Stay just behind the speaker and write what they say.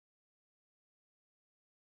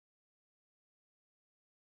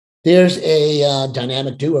There's a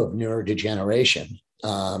dynamic duo of neurodegeneration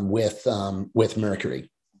with mercury.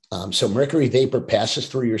 So mercury vapor passes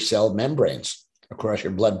through your cell membranes across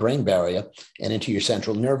your blood-brain barrier and into your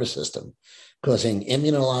central nervous system, causing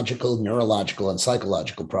immunological, neurological, and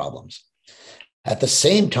psychological problems. At the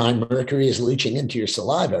same time, mercury is leaching into your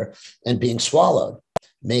saliva and being swallowed,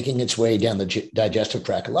 making its way down the digestive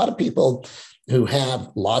tract. A lot of people who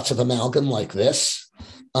have lots of amalgam like this,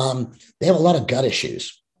 they have a lot of gut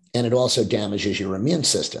issues, and it also damages your immune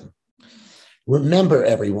system. Remember,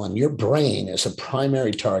 everyone, your brain is a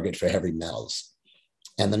primary target for heavy metals,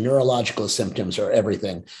 and the neurological symptoms are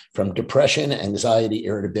everything from depression, anxiety,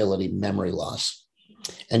 irritability, memory loss.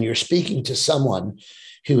 And you're speaking to someone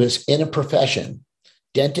who is in a profession.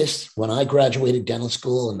 Dentists, when I graduated dental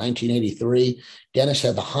school in 1983, dentists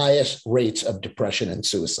had the highest rates of depression and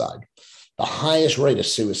suicide, the highest rate of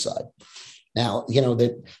suicide. Now,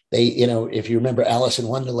 that they, if you remember Alice in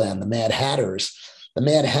Wonderland, the Mad Hatters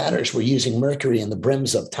were using mercury in the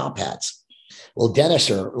brims of top hats. Well,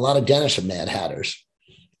 a lot of dentists are Mad Hatters,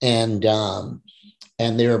 and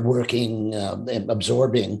they're working and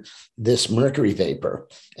absorbing this mercury vapor.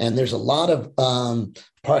 And there's a lot of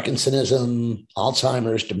Parkinsonism,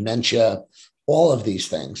 Alzheimer's, dementia, all of these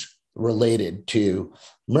things related to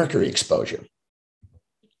mercury exposure.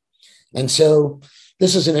 And so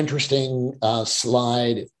this is an interesting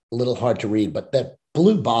slide, a little hard to read, but that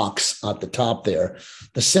blue box at the top there,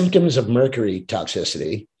 the symptoms of mercury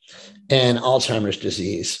toxicity and Alzheimer's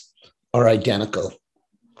disease are identical.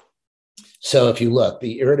 So if you look,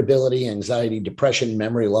 the irritability, anxiety, depression,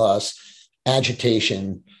 memory loss,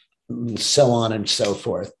 agitation, so on and so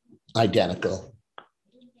forth, identical.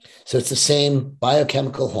 So it's the same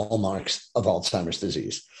biochemical hallmarks of Alzheimer's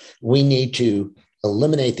disease. We need to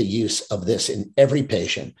eliminate the use of this in every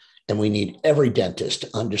patient, and we need every dentist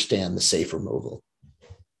to understand the safe removal.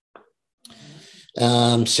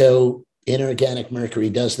 So Inorganic Mercury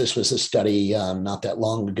does this. Was a study not that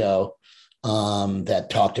long ago that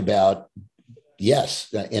talked about,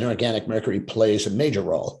 yes, inorganic mercury plays a major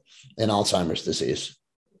role in Alzheimer's disease.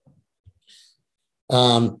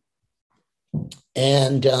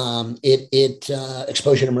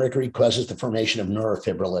 Exposure to mercury causes the formation of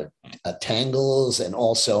neurofibrillary tangles and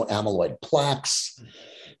also amyloid plaques.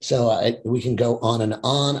 So we can go on and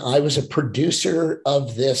on. I was a producer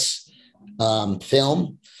of this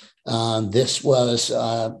film. This was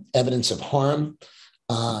evidence of harm,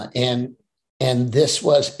 and this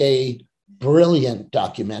was a brilliant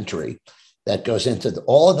documentary that goes into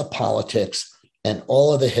all of the politics and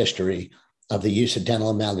all of the history of the use of dental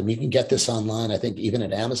amalgam. You can get this online, I think, even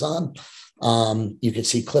at Amazon. You can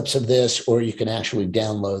see clips of this, or you can actually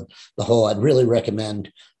download the whole. I'd really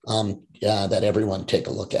recommend that everyone take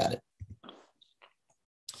a look at it.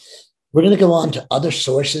 We're going to go on to other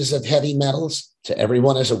sources of heavy metals, so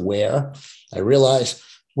everyone is aware. I realize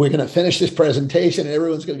we're going to finish this presentation and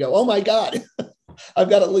everyone's going to go, oh my God, I've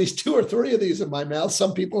got at least 2 or 3 of these in my mouth.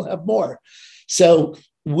 Some people have more. So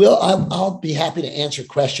I'll be happy to answer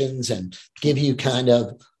questions and give you kind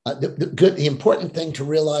of the important thing to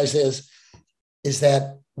realize is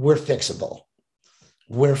that we're fixable.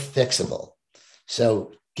 We're fixable.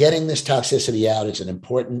 So getting this toxicity out is an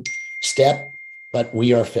important step, but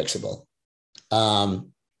we are fixable.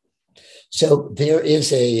 So there is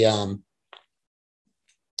the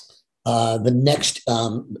next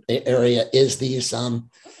area is these,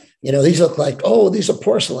 these look like, oh, these are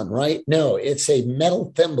porcelain, right? No, it's a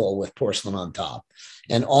metal thimble with porcelain on top.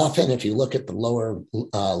 And often if you look at the lower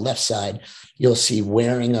left side, you'll see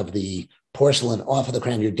wearing of the porcelain off of the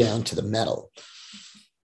crown, you're down to the metal.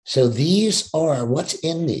 So these are, what's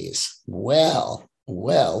in these? Well,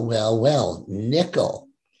 nickel.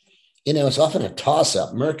 It's often a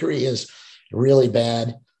toss-up. Mercury is really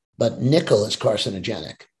bad, but nickel is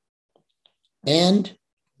carcinogenic. And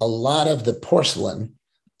a lot of the porcelain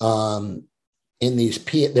in these,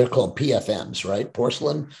 they're called PFMs, right?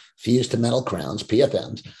 Porcelain fused to metal crowns,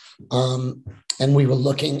 PFMs. And we were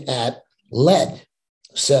looking at lead.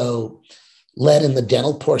 So lead in the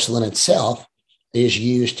dental porcelain itself is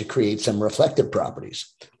used to create some reflective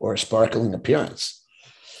properties or a sparkling appearance.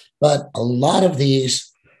 But a lot of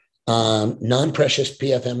these non-precious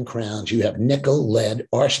PFM crowns, you have nickel, lead,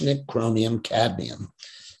 arsenic, chromium, cadmium.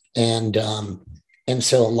 And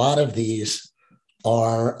so a lot of these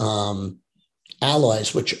are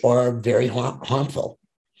alloys which are very harmful.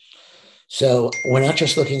 So we're not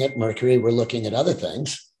just looking at mercury, we're looking at other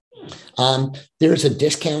things. There's a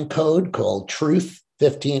discount code called Truth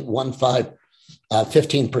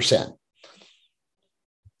 15%.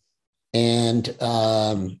 And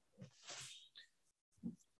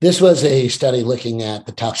This was a study looking at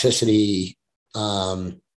the toxicity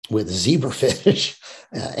with zebrafish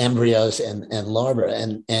embryos and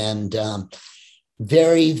larvae, and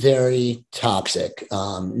very, very toxic.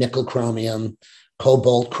 Nickel chromium,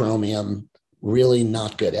 cobalt chromium, really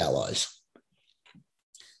not good alloys.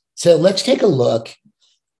 So let's take a look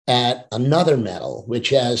at another metal, which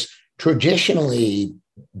has traditionally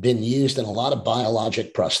been used in a lot of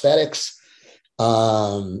biologic prosthetics,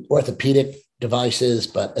 orthopedic devices,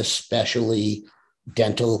 but especially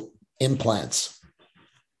dental implants.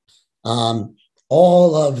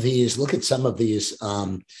 All of these, look at some of these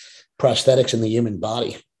prosthetics in the human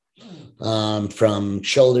body, from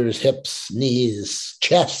shoulders, hips, knees,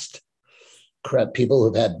 chest. People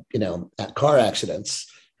who've had, car accidents,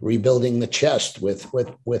 rebuilding the chest with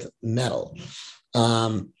metal.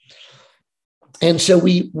 And so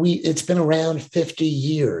it's been around 50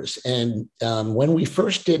 years. And when we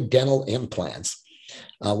first did dental implants,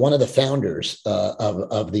 one of the founders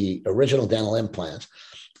of the original dental implants,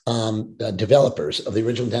 developers of the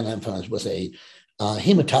original dental implants, was a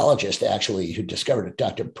hematologist, actually, who discovered it,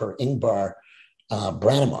 Dr. Per Ingvar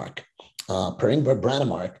Brannemark. Per Ingvar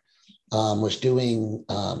Brannemark was doing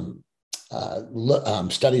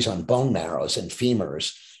studies on bone marrows and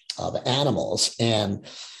femurs of animals, and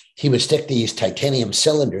he would stick these titanium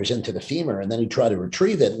cylinders into the femur, and then he'd try to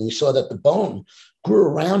retrieve it, and he saw that the bone grew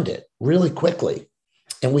around it really quickly.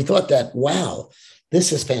 And we thought that, wow,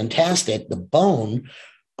 this is fantastic. The bone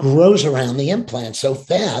grows around the implant so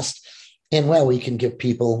fast, and well, we can give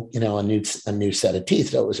people, a new set of teeth.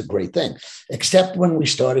 So it was a great thing, except when we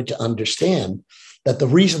started to understand that the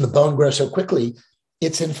reason the bone grows so quickly,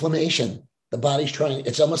 it's inflammation. The body's trying,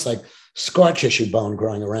 it's almost like scar tissue bone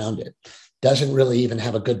growing around it. Doesn't really even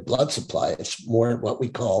have a good blood supply. It's more what we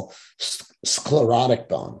call sclerotic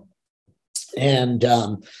bone. And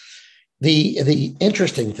the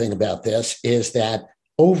interesting thing about this is that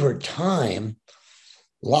over time,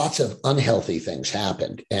 lots of unhealthy things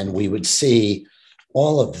happened. And we would see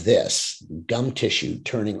all of this gum tissue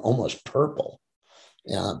turning almost purple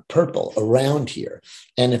around here.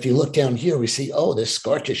 And if you look down here, we see, oh, this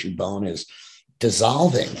scar tissue bone is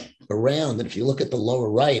dissolving around. And if you look at the lower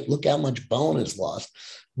right, look how much bone is lost.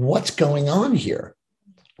 What's going on here?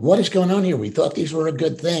 What is going on here? We thought these were a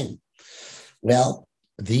good thing. Well,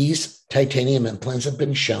 these titanium implants have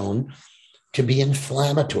been shown to be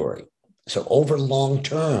inflammatory. So over long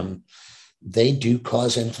term, they do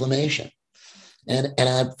cause inflammation. And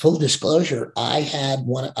full disclosure, I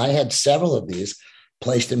had several of these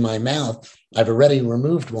placed in my mouth. I've already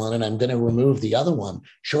removed one, and I'm going to remove the other one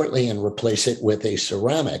shortly and replace it with a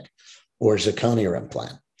ceramic or zirconia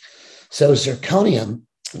implant. So zirconium,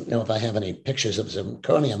 I don't know if I have any pictures of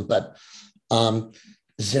zirconium, but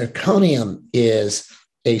zirconium is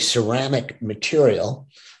a ceramic material.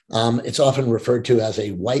 It's often referred to as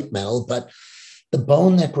a white metal, but the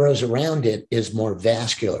bone that grows around it is more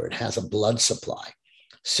vascular. It has a blood supply.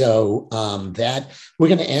 So that we're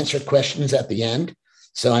going to answer questions at the end.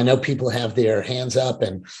 So I know people have their hands up,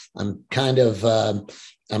 and I'm kind of,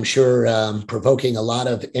 I'm sure, provoking a lot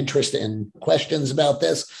of interest in questions about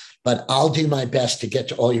this, but I'll do my best to get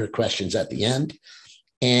to all your questions at the end.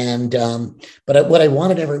 And, but what I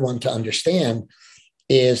wanted everyone to understand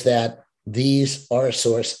is that these are a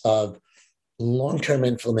source of long-term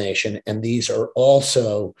inflammation, and these are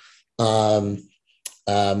also a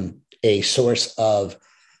source of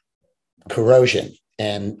corrosion.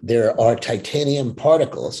 And there are titanium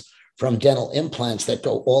particles from dental implants that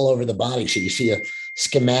go all over the body. So you see a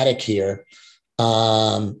schematic here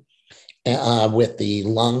with the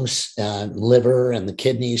lungs, liver, and the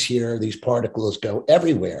kidneys here. These particles go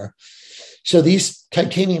everywhere. So these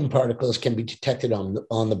titanium particles can be detected on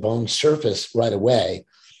the bone surface right away.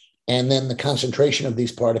 And then the concentration of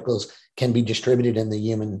these particles can be distributed in the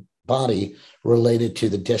human body related to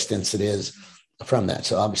the distance it is from that.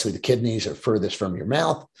 So obviously the kidneys are furthest from your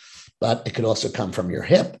mouth, but it could also come from your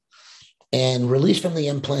hip. And released from the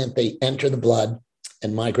implant, they enter the blood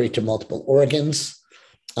and migrate to multiple organs.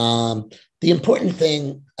 The important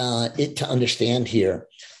thing to understand here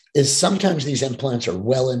is sometimes these implants are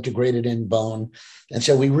well integrated in bone. And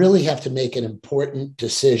so we really have to make an important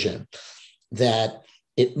decision that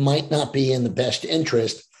it might not be in the best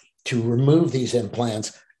interest to remove these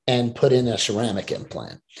implants and put in a ceramic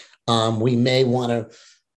implant. We may want to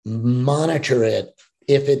monitor it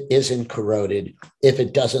if it isn't corroded, if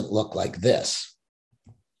it doesn't look like this.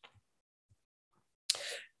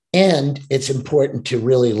 And it's important to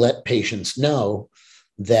really let patients know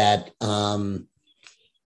that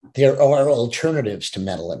there are alternatives to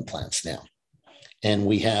metal implants now. And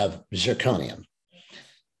we have zirconium.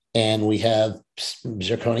 And we have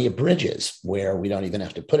zirconia bridges where we don't even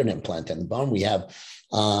have to put an implant in the bone. We have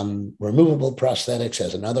removable prosthetics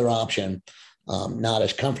as another option, not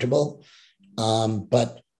as comfortable.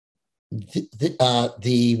 But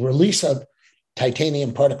the release of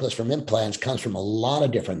titanium particles from implants comes from a lot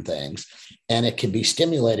of different things, and it can be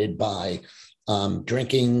stimulated by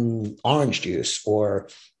drinking orange juice, or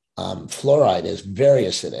fluoride is very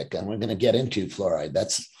acidic, and we're going to get into fluoride.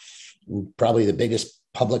 That's probably the biggest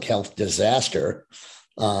public health disaster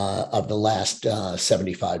of the last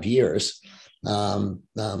 75 years.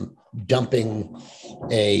 Dumping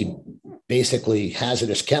a basically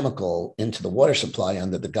hazardous chemical into the water supply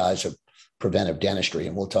under the guise of preventive dentistry.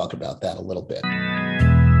 And we'll talk about that a little bit.